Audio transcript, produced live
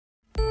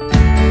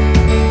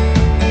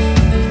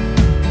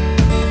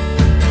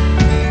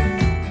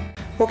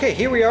Okay,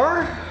 here we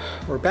are.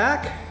 We're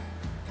back.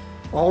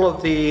 All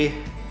of the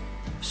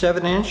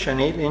 7-inch and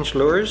 8-inch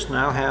lures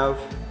now have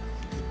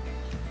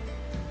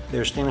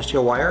their stainless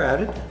steel wire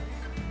added.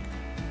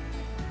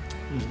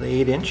 This is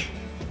the 8-inch.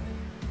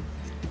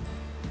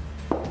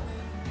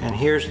 And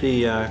here's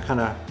the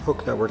kind of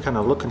hook that we're kind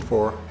of looking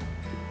for,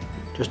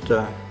 just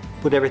to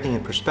put everything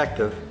in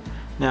perspective.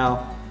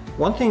 Now,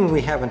 one thing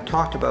we haven't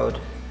talked about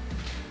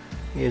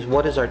is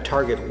what is our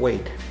target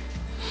weight.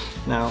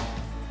 Now,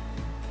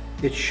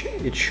 it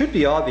should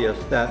be obvious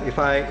that if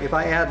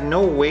I add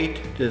no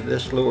weight to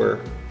this lure,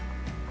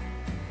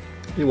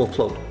 it will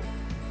float.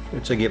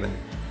 It's a given.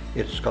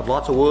 It's got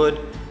lots of wood,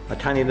 a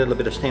tiny little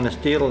bit of stainless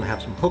steel, and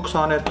have some hooks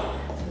on it.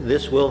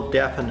 This will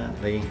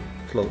definitely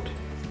float.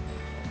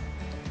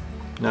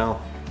 Now,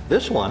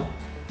 this one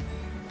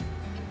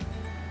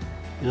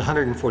is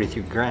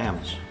 143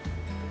 grams.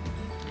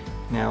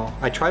 Now,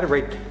 I try to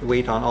rate the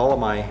weight on all of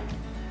my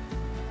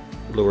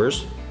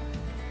lures.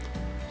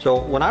 So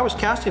when I was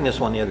casting this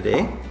one the other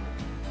day,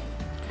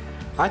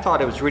 I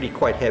thought it was really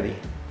quite heavy.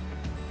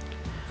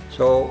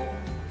 So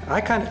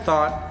I kind of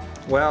thought,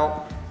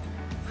 well,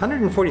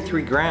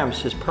 143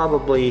 grams is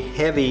probably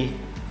heavy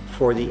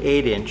for the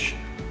 8-inch.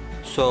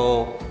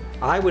 So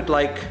I would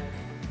like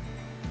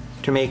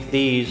to make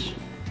these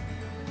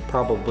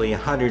probably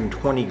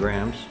 120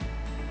 grams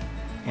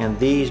and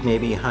these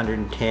maybe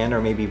 110 or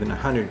maybe even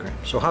 100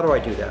 grams. So how do I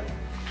do that?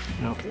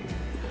 Okay.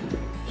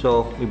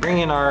 So we bring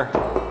in our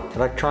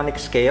electronic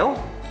scale.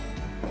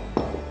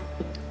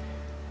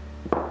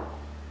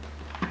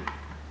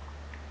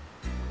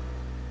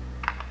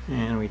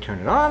 And we turn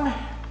it on.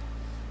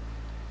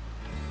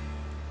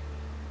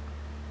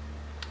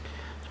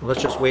 So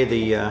let's just weigh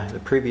the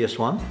previous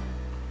one.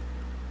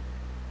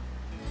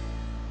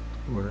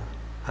 We're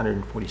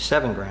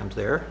 147 grams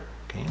there.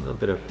 Okay, a little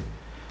bit of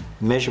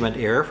measurement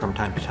error from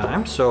time to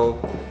time.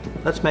 So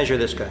let's measure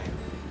this guy.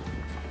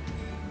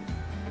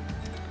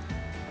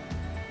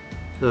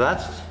 So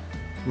that's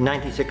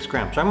 96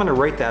 grams. So I'm going to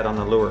rate that on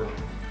the lure.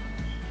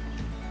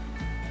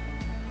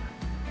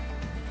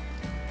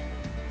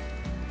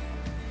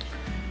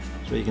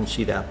 So you can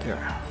see that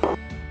there.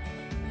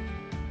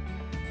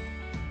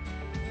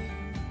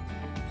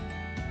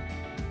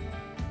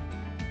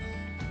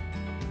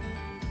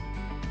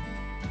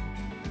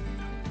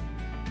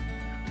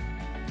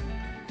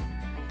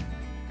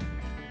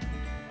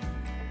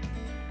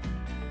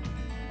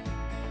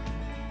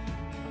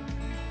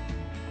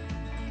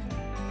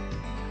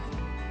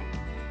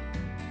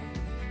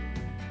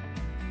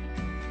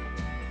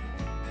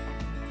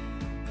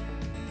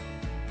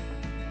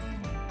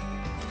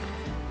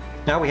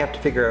 Now we have to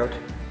figure out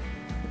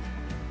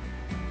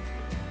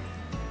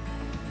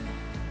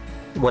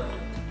what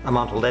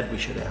amount of lead we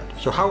should add.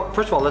 So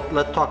first of all,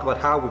 let's talk about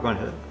how we're going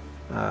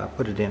to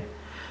put it in.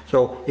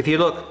 So if you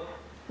look,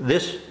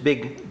 this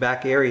big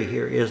back area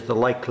here is the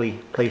likely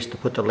place to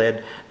put the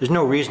lead. There's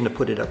no reason to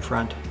put it up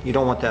front. You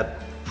don't want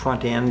that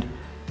front end,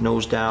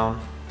 nose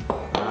down.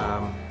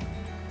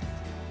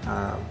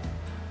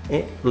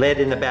 Lead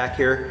in the back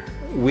here.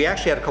 We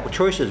actually had a couple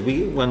choices.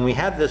 When we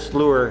had this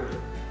lure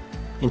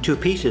in two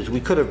pieces, we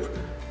could have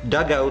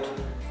dug out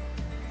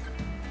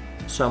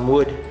some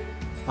wood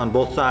on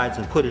both sides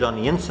and put it on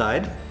the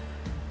inside.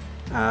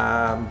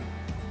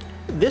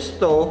 This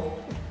though,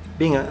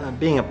 being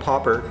a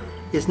popper,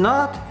 is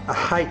not a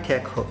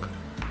high-tech hook.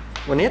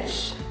 When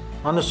it's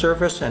on the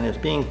surface and it's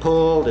being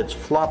pulled, it's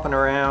flopping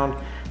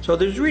around, so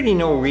there's really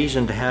no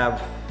reason to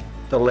have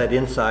the lead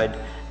inside.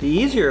 The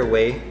easier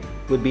way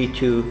would be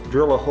to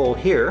drill a hole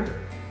here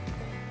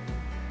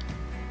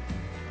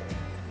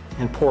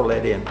and pour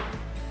lead in.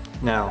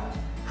 Now,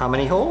 how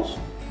many holes?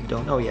 We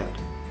don't know yet.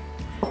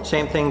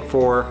 Same thing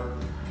for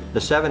the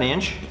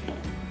 7-inch,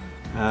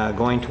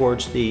 going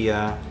towards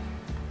the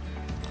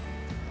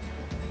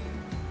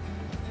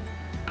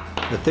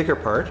thicker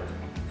part,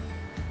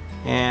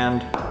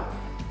 and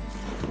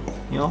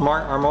you know,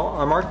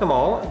 mark them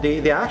all.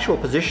 The actual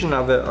position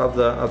of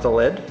the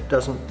lead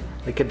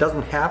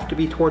doesn't have to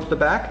be towards the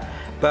back,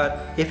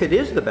 but if it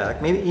is the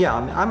back, maybe, yeah,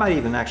 I might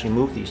even actually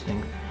move these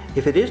things.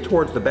 If it is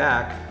towards the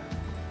back,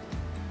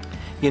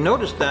 you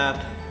notice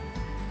that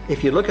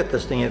if you look at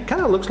this thing, it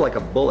kind of looks like a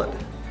bullet.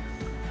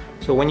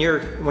 So when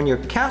you're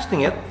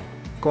casting it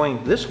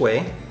going this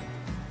way,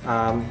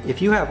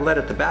 if you have lead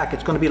at the back,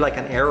 it's going to be like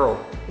an arrow.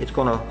 It's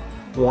going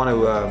to want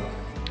to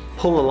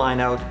pull the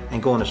line out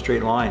and go in a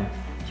straight line.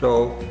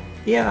 So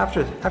yeah,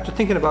 after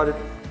thinking about it,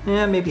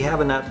 yeah, maybe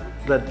having that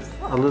lead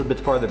a little bit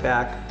farther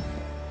back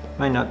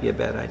might not be a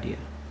bad idea.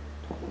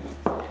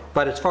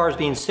 But as far as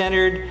being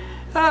centered,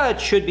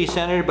 it should be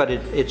centered, but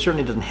it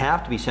certainly doesn't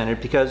have to be centered,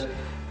 because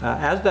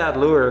as that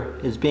lure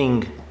is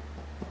being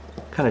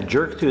kind of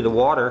jerked through the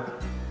water,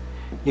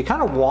 you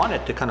kind of want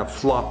it to kind of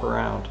flop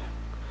around.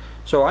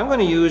 So I'm going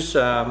to use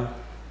a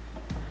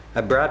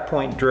brad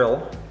point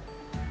drill,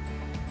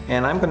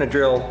 and I'm going to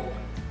drill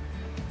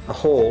a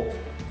hole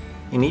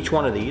in each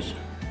one of these,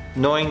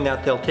 knowing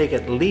that they'll take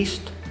at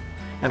least,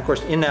 and of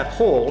course in that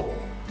hole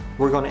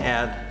we're going to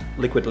add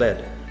liquid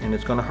lead, and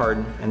it's going to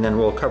harden, and then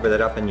we'll cover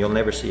that up and you'll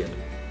never see it.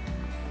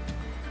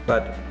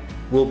 but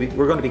we're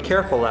going to be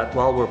careful that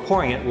while we're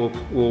pouring it,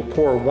 we'll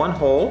pour one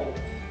hole,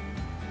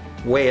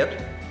 weigh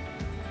it,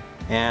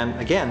 and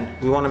again,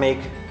 we want to make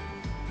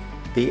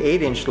the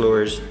 8-inch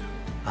lures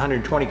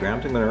 120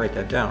 grams. I'm going to write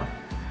that down.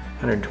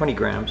 120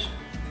 grams,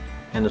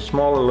 and the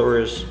smaller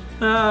lures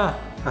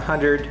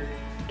 100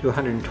 to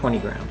 120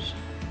 grams.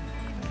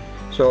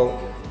 So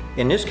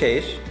in this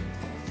case,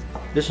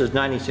 this is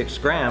 96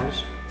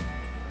 grams,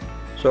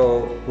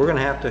 so we're going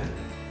to have to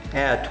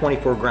add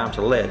 24 grams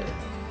of lead.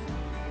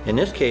 In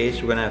this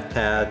case, we're going to have to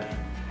add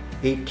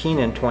 18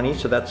 and 20,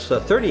 so that's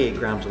 38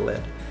 grams of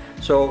lead.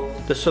 So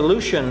the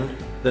solution,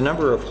 the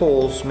number of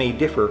holes may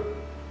differ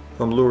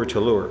from lure to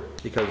lure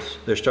because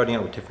they're starting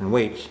out with different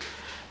weights.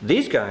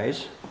 These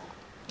guys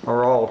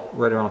are all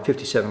right around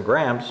 57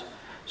 grams,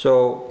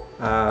 so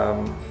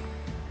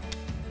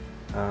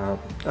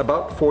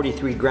about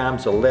 43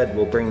 grams of lead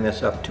will bring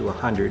this up to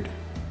 100.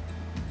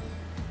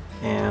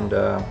 And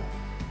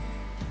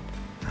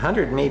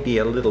 100 may be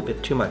a little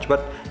bit too much,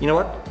 but you know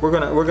what?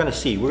 We're gonna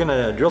see. We're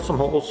gonna drill some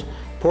holes,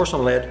 pour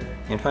some lead,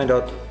 and find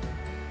out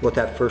what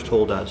that first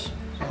hole does.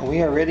 So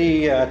we are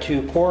ready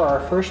to pour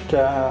our first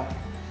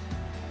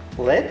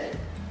lead,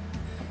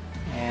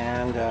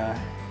 and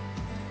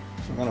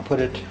we're going to put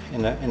it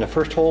in the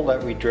first hole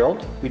that we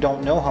drilled. We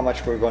don't know how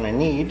much we're going to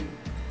need.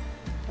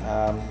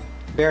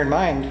 Bear in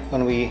mind,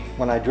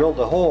 when I drilled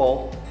the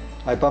hole,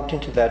 I bumped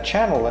into that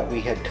channel that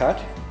we had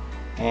cut,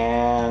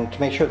 and to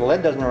make sure the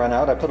lead doesn't run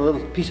out, I put a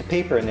little piece of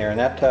paper in there, and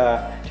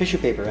that tissue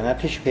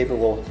paper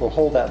will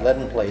hold that lead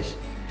in place.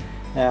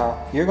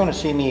 Now you're going to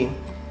see me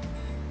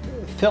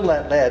fill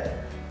that lead,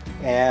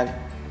 and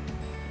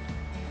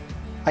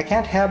I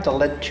can't have the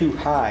lead too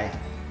high.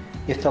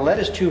 If the lead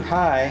is too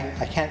high,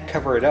 I can't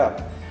cover it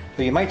up.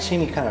 So you might see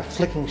me kind of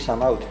flicking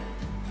some out.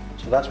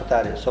 So that's what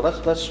that is. So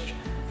let's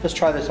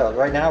try this out.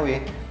 Right now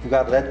we've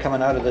got lead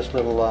coming out of this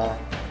little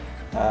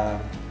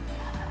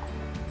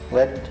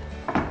lead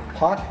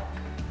pot.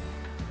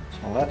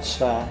 So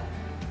let's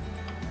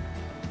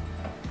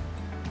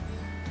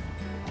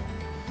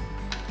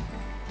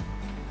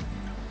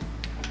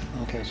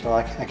okay, so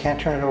I can't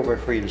turn it over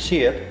for you to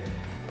see it,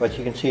 but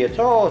you can see it's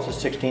a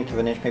 1/16 of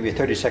an inch, maybe a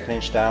 32nd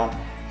inch down,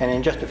 and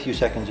in just a few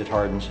seconds it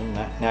hardens, and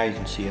now you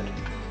can see it.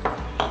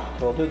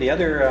 So I'll do the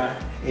other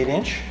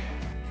 8-inch.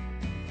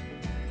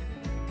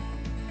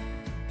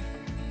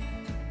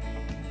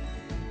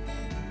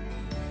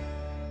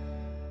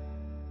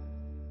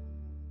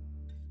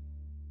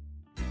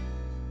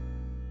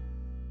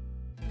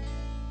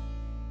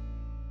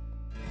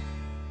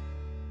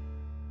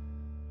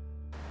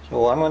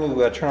 So I'm going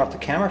to turn off the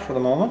camera for the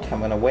moment. I'm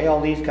going to weigh all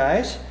these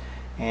guys,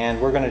 and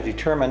we're going to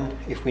determine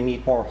if we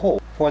need more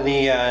holes. For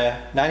the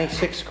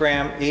 96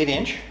 gram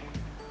 8-inch,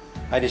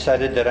 I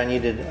decided that I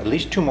needed at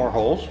least 2 more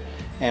holes,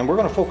 and we're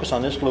going to focus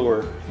on this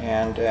lure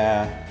and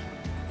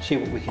see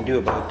what we can do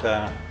about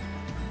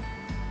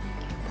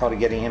probably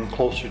getting him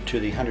closer to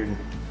the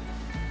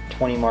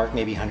 120 mark,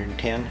 maybe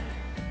 110.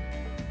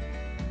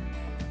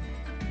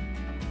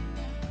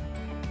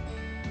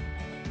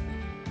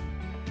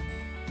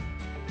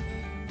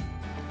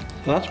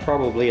 So that's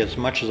probably as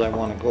much as I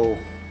want to go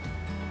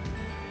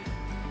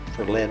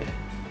for lead.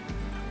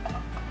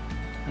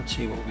 Let's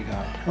see what we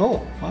got.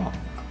 Oh, wow.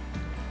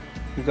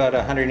 We've got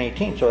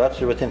 118, so that's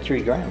within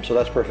 3 grams, so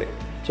that's perfect.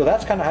 So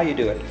that's kind of how you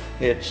do it.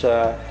 It's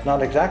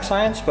not exact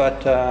science,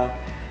 but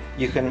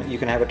you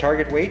can have a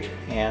target weight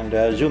and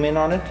zoom in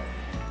on it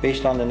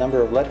based on the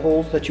number of lead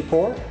holes that you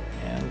pour,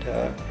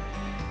 and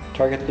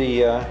target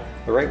the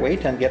right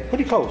weight and get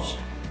pretty close.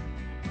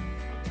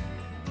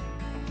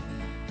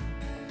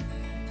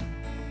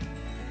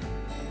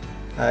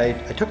 I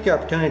took the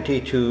opportunity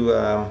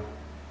to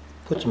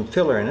put some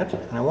filler in it,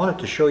 and I wanted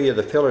to show you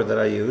the filler that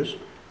I use.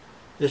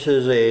 This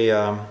is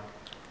a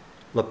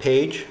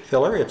pelagic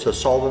filler. It's a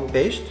solvent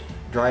based,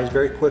 dries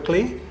very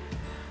quickly.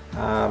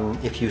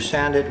 If you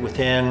sand it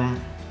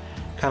within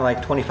kind of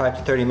like 25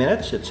 to 30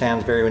 minutes, it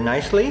sands very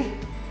nicely.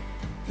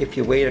 If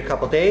you wait a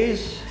couple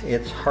days,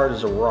 it's hard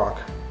as a rock.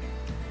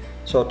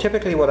 So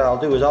typically what I'll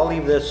do is I'll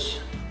leave this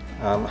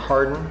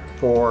harden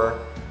for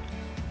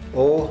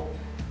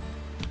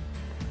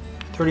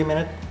 30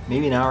 minutes,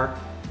 maybe an hour,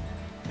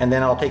 and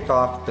then I'll take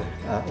off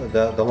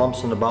the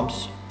lumps and the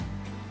bumps.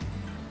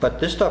 But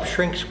this stuff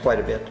shrinks quite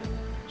a bit,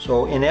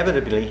 so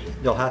inevitably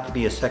there'll have to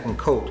be a second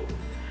coat.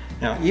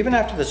 Now even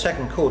after the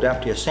second coat,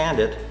 after you sand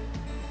it,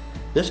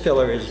 this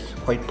filler is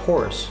quite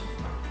porous.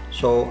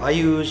 So I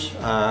use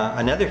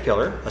another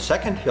filler, a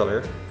second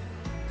filler,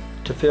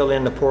 to fill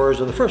in the pores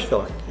of the first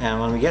filler. And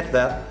when we get to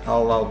that,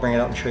 I'll bring it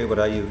out and show you what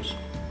I use.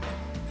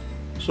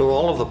 So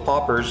all of the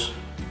poppers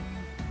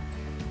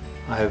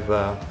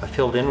I've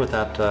filled in with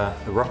that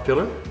the rough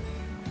filler,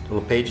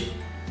 the pelagic.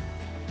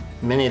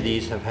 Many of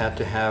these have had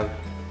to have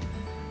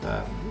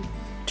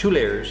 2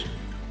 layers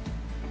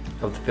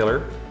of the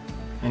filler,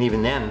 and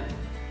even then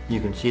you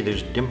can see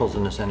there's dimples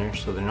in the center,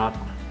 so they're not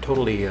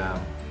totally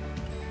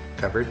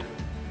covered.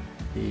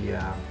 The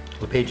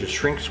pelagic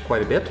shrinks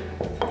quite a bit,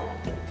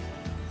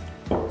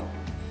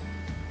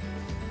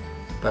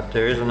 but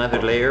there is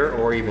another layer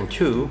or even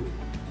 2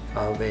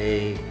 of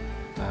a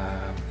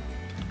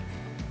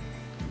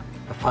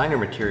finer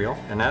material,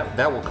 and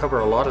that will cover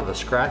a lot of the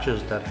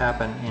scratches that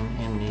happen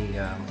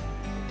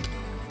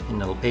in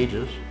the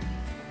pages.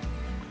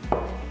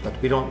 But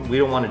we don't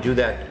want to do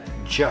that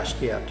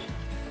just yet.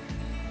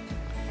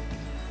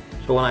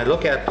 So when I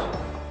look at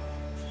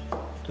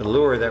the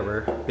lure that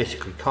we're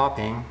basically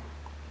copying,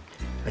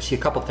 I see a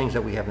couple things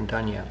that we haven't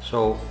done yet.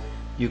 So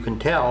you can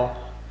tell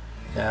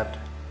that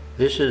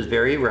this is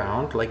very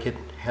round, like it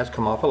has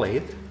come off a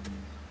lathe,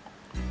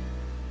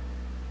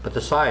 but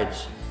the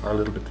sides are a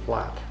little bit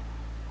flat. So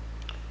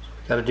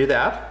we got to do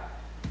that,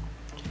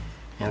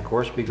 and of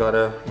course we got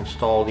to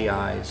install the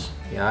eyes.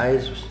 The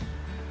eyes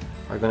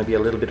are going to be a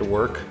little bit of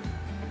work.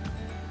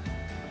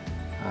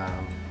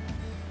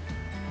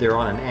 They're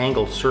on an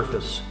angled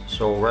surface,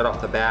 so right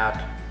off the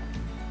bat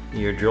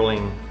you're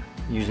drilling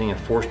using a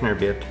Forstner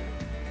bit,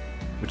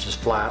 which is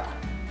flat,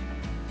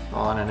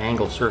 on an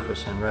angled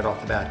surface, and right off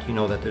the bat you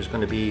know that there's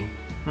going to be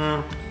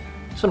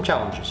some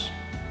challenges.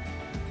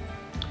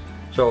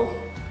 So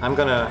I'm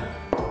gonna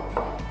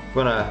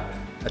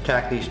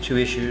attack these two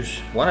issues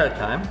one at a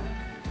time.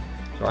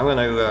 So I'm going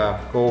to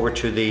go over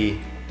to the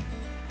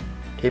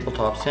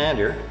tabletop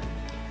sander,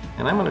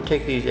 and I'm going to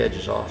take these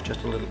edges off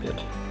just a little bit,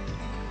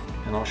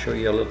 and I'll show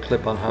you a little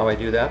clip on how I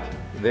do that.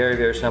 Very,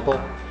 very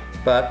simple,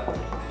 but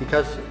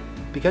because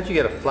you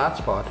get a flat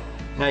spot,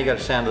 now you got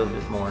to sand a little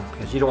bit more,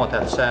 because you don't want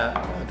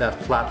that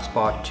flat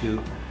spot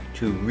to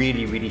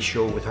really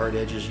show with hard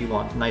edges. You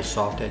want nice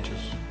soft edges.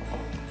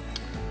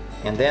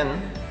 And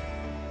then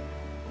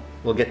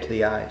we'll get to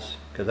the eyes,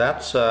 because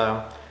that's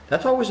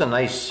always a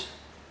nice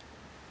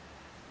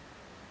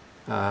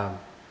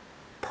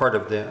part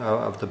of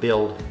the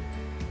build,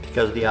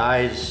 because the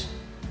eyes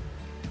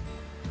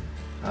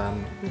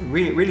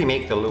really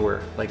make the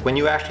lure. Like when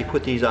you actually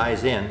put these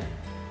eyes in,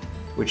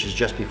 which is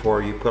just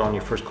before you put on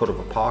your first coat of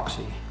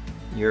epoxy,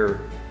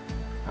 your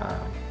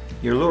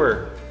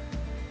lure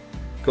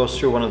goes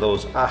through one of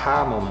those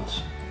aha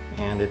moments,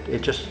 and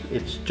it just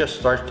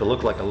starts to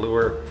look like a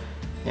lure,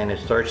 and it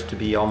starts to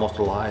be almost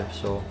alive.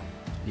 So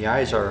the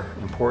eyes are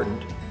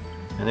important,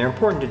 and they're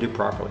important to do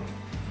properly.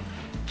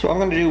 So I'm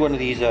going to do one of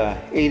these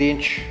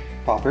 8-inch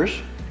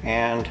poppers,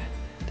 and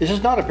this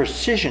is not a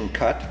precision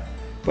cut,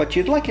 but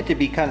you'd like it to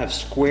be kind of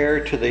square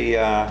to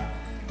the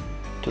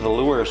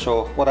lure.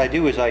 So what I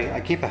do is I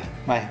keep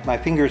my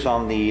fingers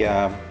on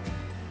the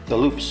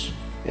loops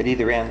at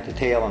either end, the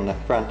tail and the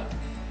front,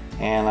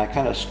 and I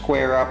kind of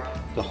square up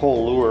the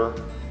whole lure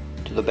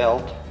to the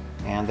belt,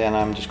 and then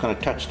I'm just going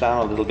to touch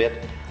down a little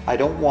bit. I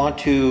don't want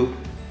to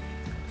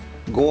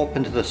go up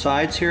into the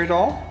sides here at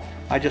all.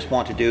 I just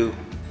want to do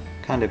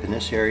kind of in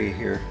this area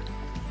here.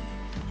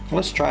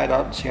 Let's try it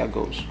out and see how it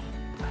goes.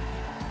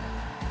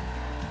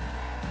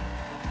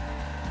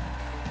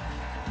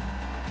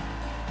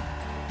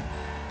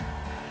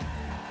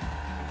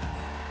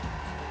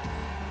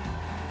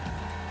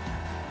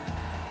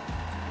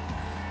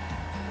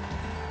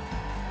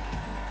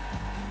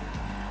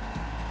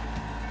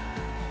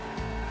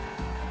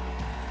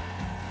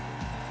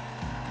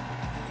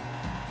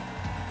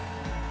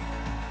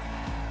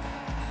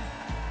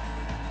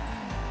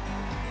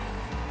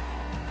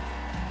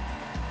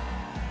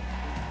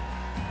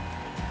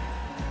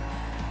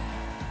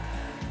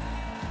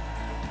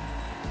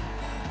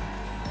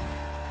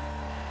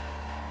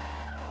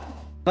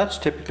 That's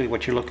typically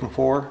what you're looking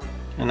for.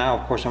 And now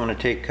of course I'm going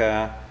to take,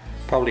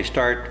 probably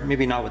start,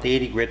 maybe not with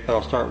 80 grit, but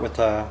I'll start with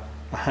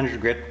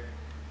 100 grit.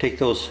 Take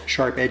those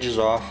sharp edges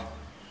off,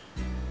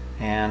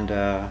 and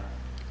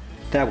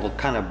that will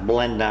kind of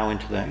blend now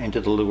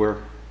into the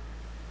lure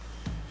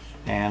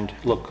and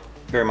look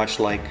very much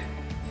like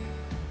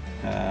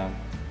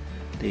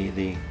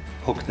the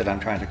hook that I'm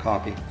trying to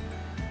copy.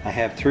 I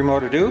have 3 more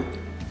to do.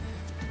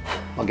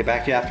 I'll get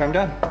back to you after I'm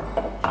done.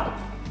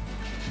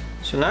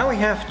 So now we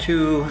have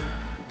to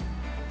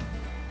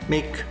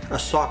make a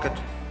socket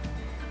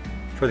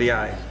for the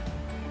eyes.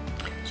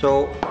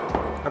 So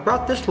I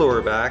brought this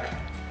lure back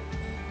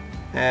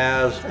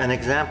as an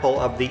example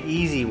of the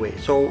easy way.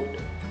 So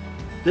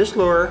this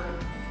lure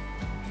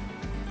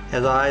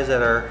has eyes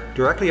that are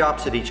directly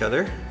opposite each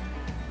other,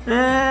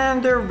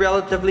 and they're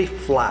relatively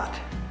flat,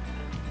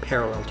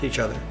 parallel to each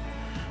other.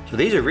 So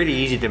these are really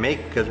easy to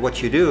make, because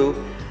what you do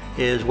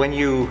is when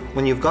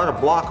you've got a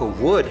block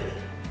of wood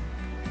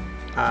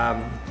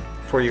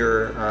for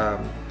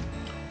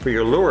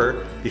your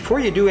lure, before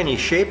you do any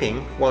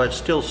shaping while it's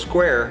still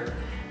square,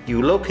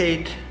 you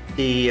locate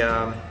the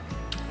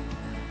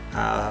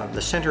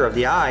center of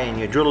the eye and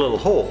you drill a little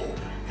hole,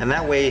 and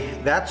that way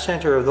that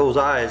center of those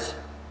eyes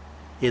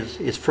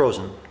is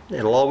frozen.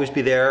 It'll always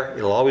be there,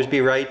 it'll always be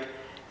right.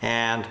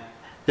 And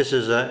this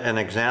is an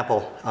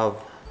example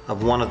of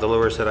one of the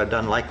lures that I've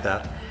done like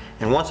that.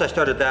 And once I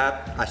started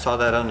that, I saw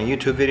that on a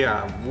YouTube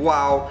video,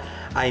 wow,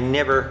 I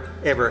never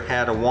ever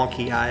had a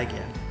wonky eye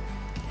again.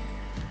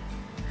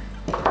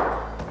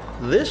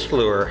 This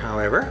lure,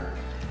 however,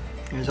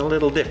 is a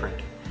little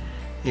different.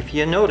 If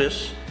you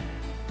notice,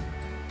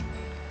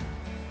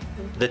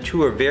 the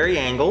two are very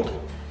angled,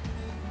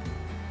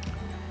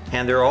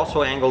 and they're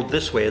also angled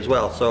this way as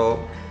well,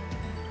 so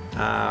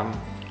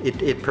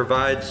it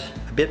provides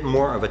a bit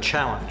more of a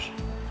challenge.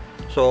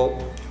 So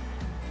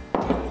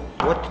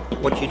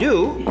what you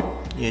do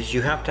is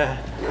you have to,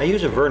 I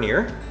use a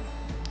vernier,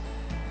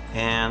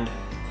 and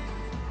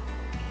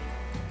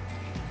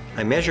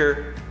I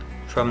measure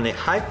from the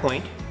high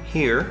point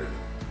here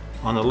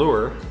on the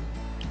lure,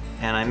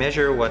 and I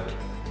measure what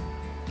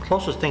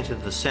closest thing to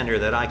the center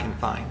that I can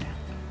find.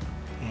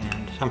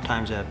 And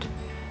sometimes that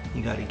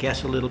you got to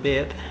guess a little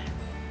bit.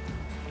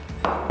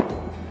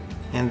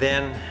 And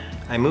then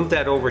I move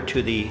that over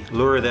to the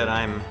lure that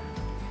I'm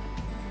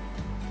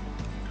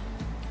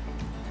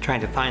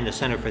trying to find the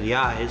center for the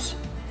eyes,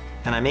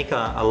 and I make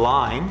a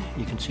line.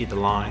 You can see the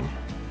line,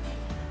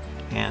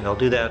 and I'll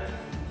do that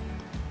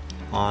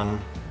on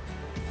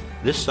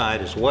this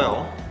side as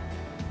well.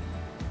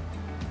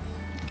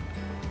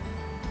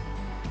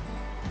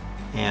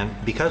 And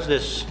because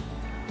this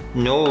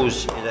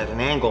nose is at an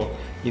angle,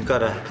 you've got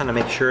to kind of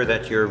make sure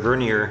that your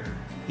vernier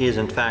is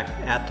in fact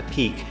at the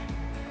peak.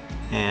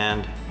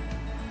 And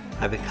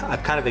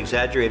I've kind of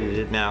exaggerated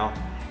it now,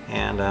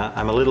 and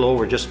I'm a little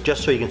over just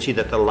so you can see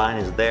that the line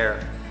is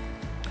there.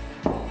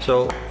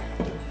 So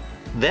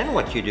then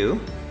what you do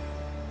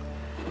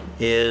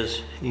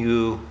is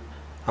you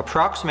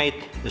approximate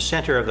the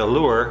center of the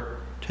lure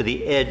to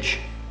the edge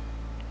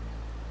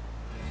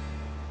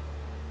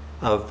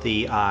of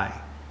the eye.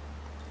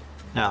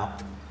 Now,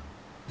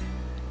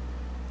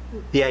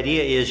 the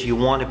idea is you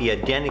want to be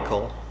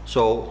identical,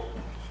 so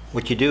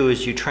what you do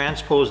is you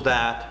transpose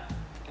that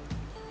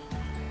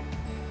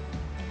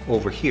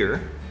over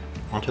here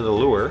onto the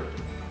lure,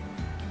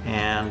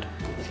 and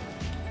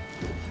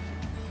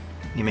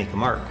you make a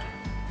mark.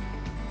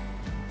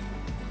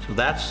 So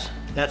that's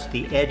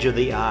the edge of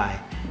the eye,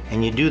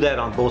 and you do that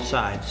on both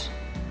sides.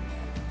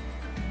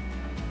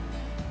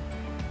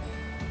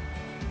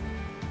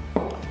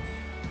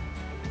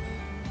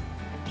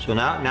 So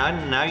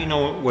now you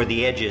know where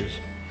the edge is.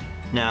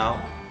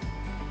 Now,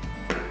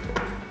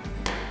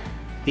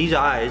 these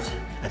eyes,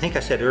 I think I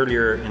said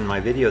earlier in my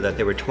video that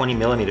they were 20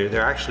 millimeter.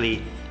 They're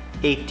actually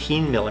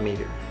 18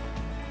 millimeter.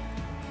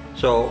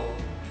 So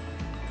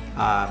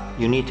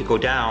you need to go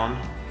down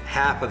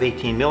half of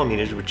 18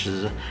 millimeters, which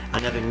is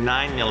another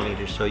 9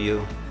 millimeters. So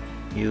you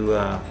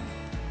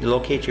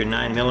locate your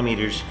 9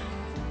 millimeters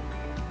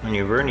on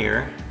your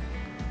vernier,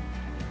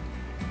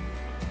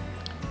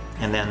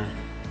 and then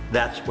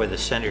that's where the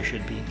center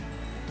should be.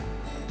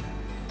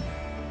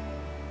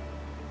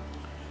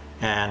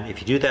 And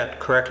if you do that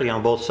correctly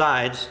on both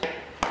sides,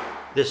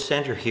 this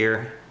center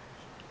here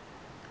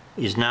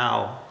is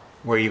now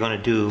where you're going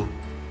to do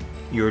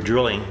your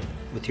drilling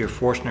with your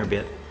Forstner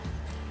bit.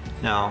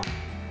 Now,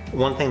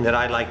 one thing that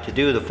I like to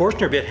do, the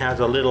Forstner bit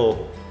has a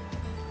little,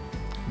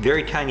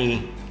 very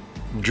tiny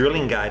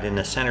drilling guide in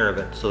the center of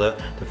it. So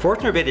the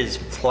Forstner bit is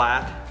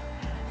flat.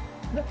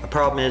 The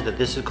problem is that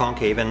this is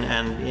concave,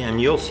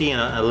 and you'll see in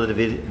a little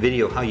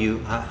video how you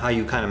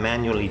kind of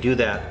manually do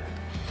that.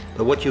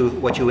 But what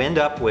you end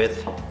up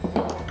with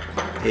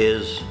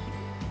is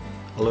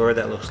a lure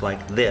that looks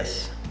like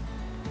this.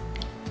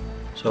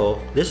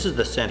 So this is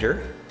the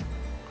center,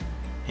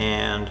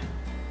 and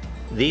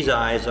these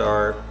eyes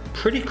are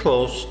pretty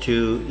close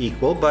to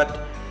equal,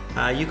 but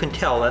you can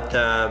tell that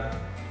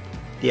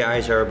the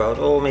eyes are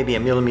about, maybe a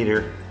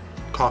millimeter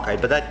cockeyed,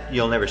 but that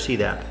you'll never see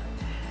that.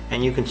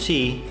 And you can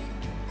see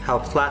how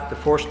flat the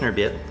Forstner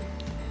bit,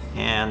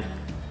 and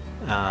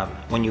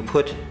when you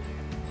put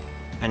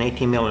an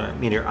 18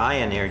 millimeter eye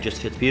in there, it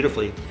just fits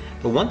beautifully.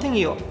 But one thing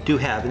you do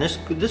have, and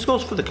this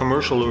goes for the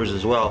commercial lures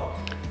as well,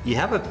 you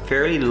have a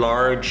fairly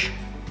large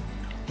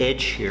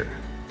edge here,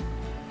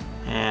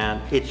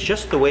 and it's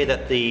just the way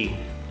that the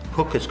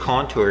hook is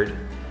contoured.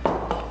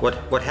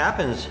 What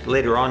happens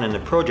later on in the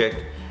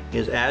project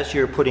is, as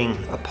you're putting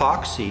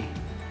epoxy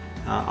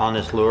on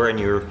this lure and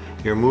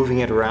you're moving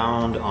it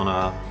around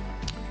on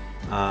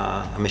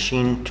a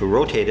machine to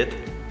rotate it,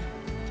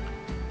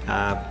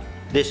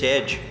 this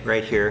edge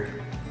right here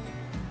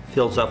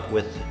fills up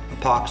with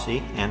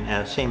epoxy,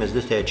 and same as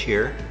this edge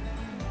here.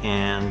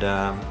 And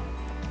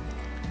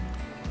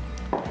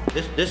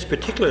this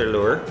particular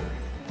lure,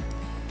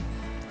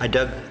 I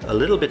dug a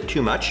little bit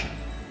too much.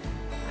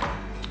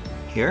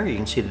 Here you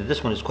can see that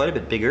this one is quite a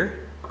bit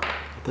bigger. I'll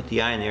put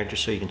the eye in there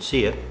just so you can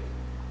see it.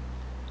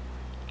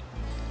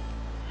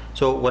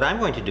 So what I'm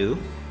going to do,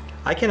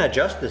 I can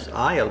adjust this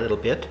eye a little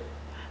bit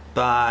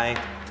by,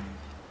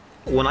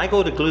 when I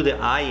go to glue the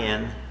eye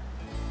in,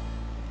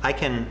 I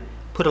can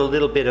put a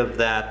little bit of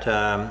that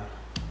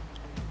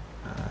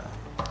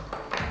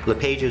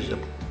Lepage's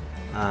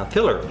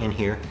filler in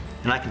here,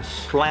 and I can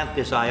slant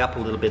this eye up a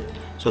little bit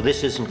so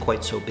this isn't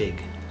quite so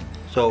big.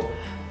 So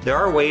there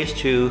are ways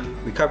to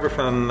recover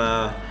from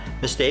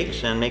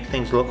mistakes and make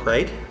things look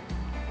right.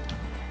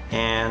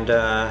 And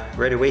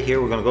right away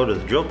here we're going to go to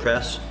the drill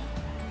press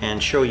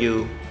and show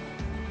you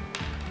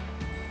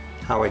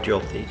how I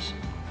drilled these.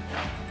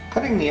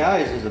 Cutting the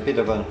eyes is a bit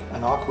of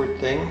an awkward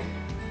thing.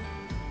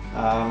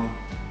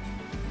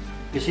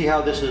 You see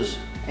how this is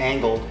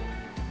angled.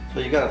 So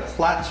you got a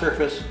flat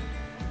surface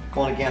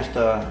going against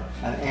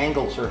an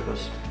angled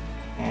surface.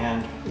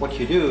 And what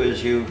you do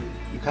is you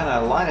kind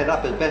of line it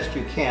up as best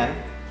you can.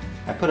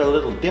 I put a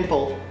little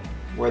dimple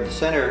where the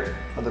center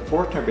of the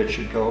Forstner bit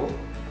should go,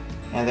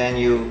 and then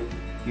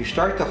you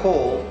start the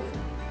hole,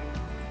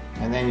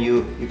 and then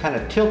you kind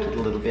of tilt it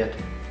a little bit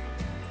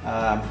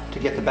to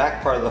get the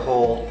back part of the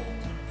hole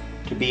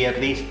to be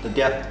at least the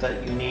depth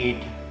that you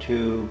need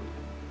to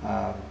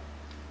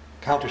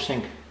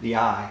countersink the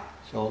eye.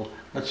 So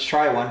let's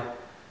try one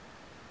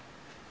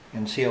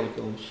and see how it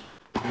goes.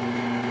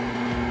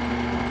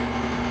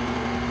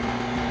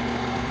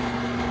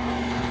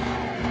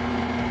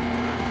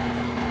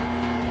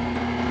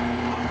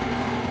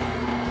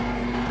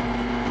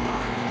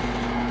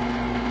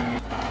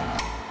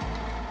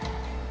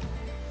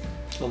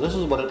 So this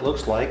is what it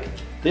looks like.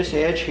 This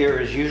edge here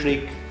is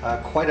usually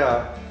quite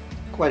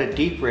a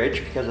deep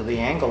ridge because of the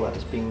angle that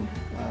it's being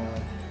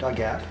dug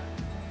at.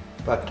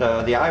 But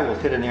the eye will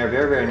fit in there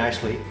very, very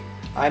nicely.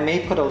 I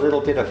may put a little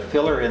bit of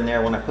filler in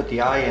there when I put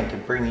the eye in to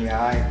bring the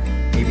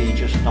eye maybe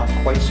just not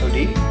quite so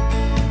deep.